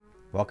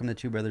Welcome to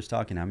Two Brothers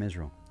Talking. I'm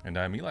Israel. And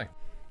I'm Eli.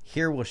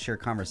 Here we'll share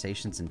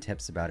conversations and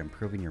tips about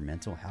improving your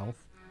mental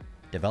health,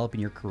 developing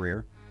your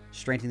career,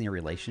 strengthening your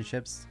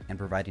relationships, and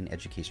providing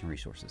education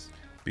resources.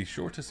 Be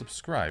sure to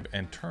subscribe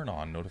and turn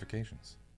on notifications.